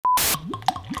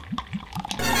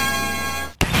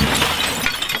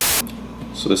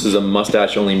So this is a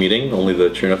mustache-only meeting. Only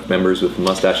the True Enough members with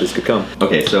mustaches could come.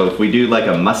 Okay, so if we do like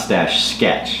a mustache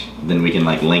sketch, then we can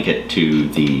like link it to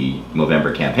the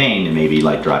Movember campaign and maybe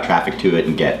like draw traffic to it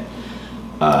and get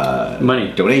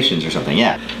money, donations or something.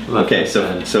 Yeah. Okay,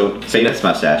 so famous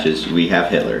mustaches. We have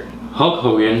Hitler, Hulk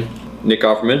Hogan, Nick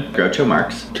Offerman, Groucho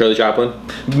Marx, Charlie Chaplin,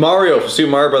 Mario from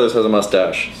Super Mario Brothers has a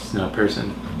mustache. It's not a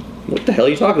person. What the hell are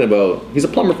you talking about? He's a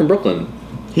plumber from Brooklyn.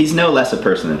 He's no less a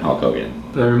person than Hulk Hogan.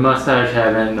 They're mustache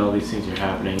heaven and all these things are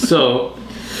happening. So,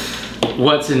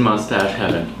 what's in mustache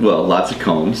heaven? Well, lots of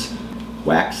combs,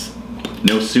 wax,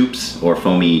 no soups or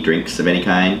foamy drinks of any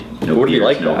kind, no What do you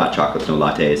beers, like no that? hot chocolates, no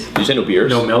lattes. Did you say no beers?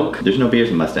 No milk? There's no beers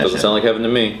in mustache Doesn't heaven. sound like heaven to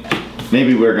me.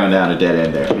 Maybe we're going down a dead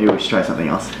end there. Maybe we should try something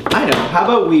else. I know. How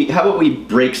about we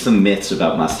break some myths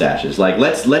about mustaches? Like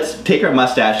let's take our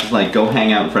mustaches and like go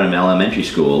hang out in front of an elementary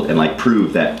school and like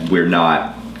prove that we're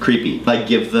not creepy. Like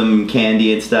give them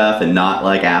candy and stuff and not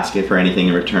like ask it for anything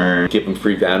in return. Give them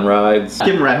free van rides. Give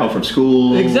them a ride home from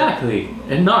school. Exactly.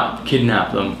 And not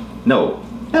kidnap them. No,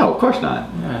 of course not.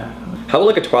 Yeah. How about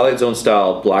like a Twilight Zone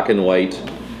style black and white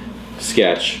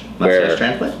sketch where Mustache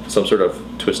transplant? some sort of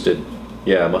twisted,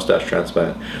 mustache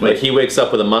transplant. Wait. Like he wakes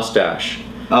up with a mustache.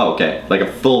 Oh, okay. Like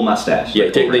a full mustache. Yeah,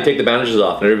 Like they overnight. take the bandages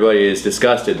off, and everybody is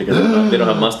disgusted because they don't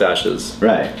have mustaches.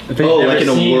 Right. They've Oh, never like in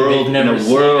a seen- world. They've In never a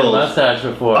seen a world. mustache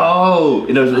before. Oh,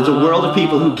 it's a world of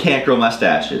people who can't grow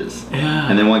mustaches. Yeah.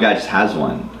 And then one guy just has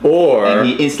one. Or And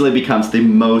he instantly becomes the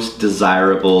most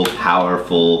desirable,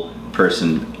 powerful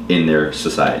person in their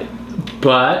society.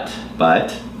 But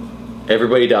But,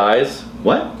 everybody dies,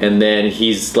 what? and then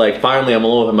he's like, finally, I'm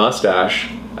alone with a mustache.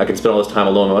 I can spend all this time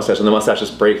alone with a mustache, and the mustache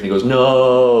just breaks, and he goes,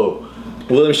 no.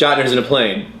 William Shatner's in a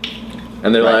plane,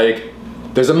 and they're Right. like,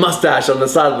 there's a mustache on the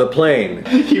side of the plane.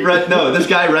 This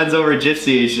guy runs over a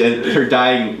gypsy, and her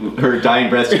dying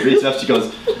breast reaches up, she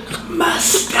goes,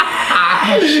 mustache!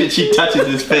 And she touches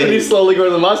his And he face. slowly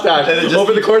grows the mustache And it just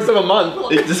over the keeps- course of a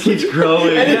month. It just keeps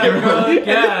growing.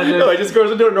 yeah, No, he just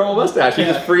grows into a normal mustache. He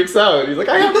just freaks out. He's like,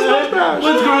 I have a mustache.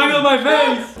 what's growing on my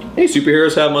face? Any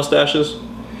superheroes have mustaches?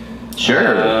 Sure,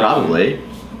 probably.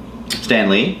 Stan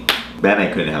Lee.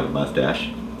 Batman couldn't have a mustache.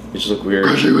 They just look weird.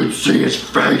 You would see his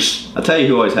face. I'll tell you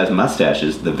who always has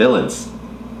mustaches, the villains.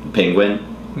 Penguin,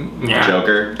 Yeah.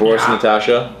 Joker. Boris Yeah. and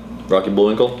Natasha, Rocky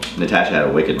Bullwinkle. Natasha had a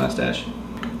wicked mustache.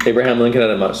 Abraham Lincoln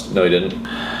had a mustache. No, he didn't.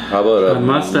 How about A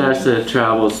mustache that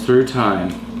travels through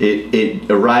time. It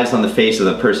arrives on the face of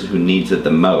the person who needs it the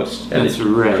most at That's a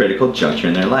right. critical juncture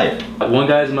in their life. One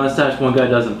guy's mustache, one guy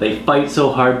doesn't. They fight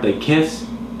so hard, they kiss,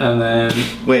 and then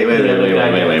Wait.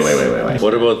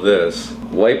 What about this?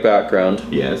 White background,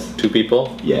 Yes. two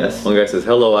people. Yes. One guy says,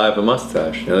 hello, I have a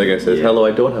mustache. The other guy says, Yeah. hello,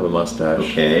 I don't have a mustache.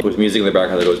 Okay. With music in the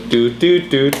background that goes, do, do,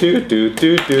 do, do, do,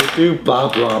 do, do, do, blah,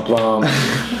 blah, blah.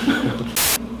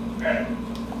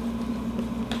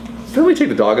 Can we take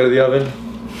the dog out of the oven?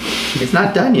 It's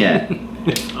not done yet.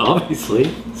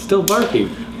 obviously still barking.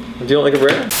 Do you don't like it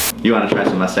rare? You want to try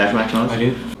some mustache wax, Moses? I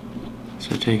do.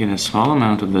 So taking a small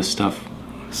amount of this stuff.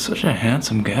 Such a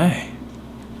handsome guy.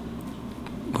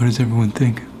 What does everyone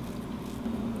think?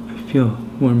 I feel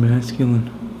more masculine.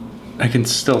 I can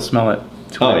still smell it.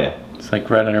 It's Oh, weird. yeah. It's like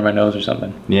right under my nose or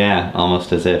something. Yeah,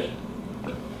 almost as if.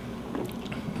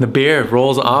 The beer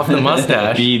rolls off the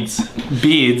mustache. Beads.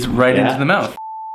 Beads right Yeah. into the mouth.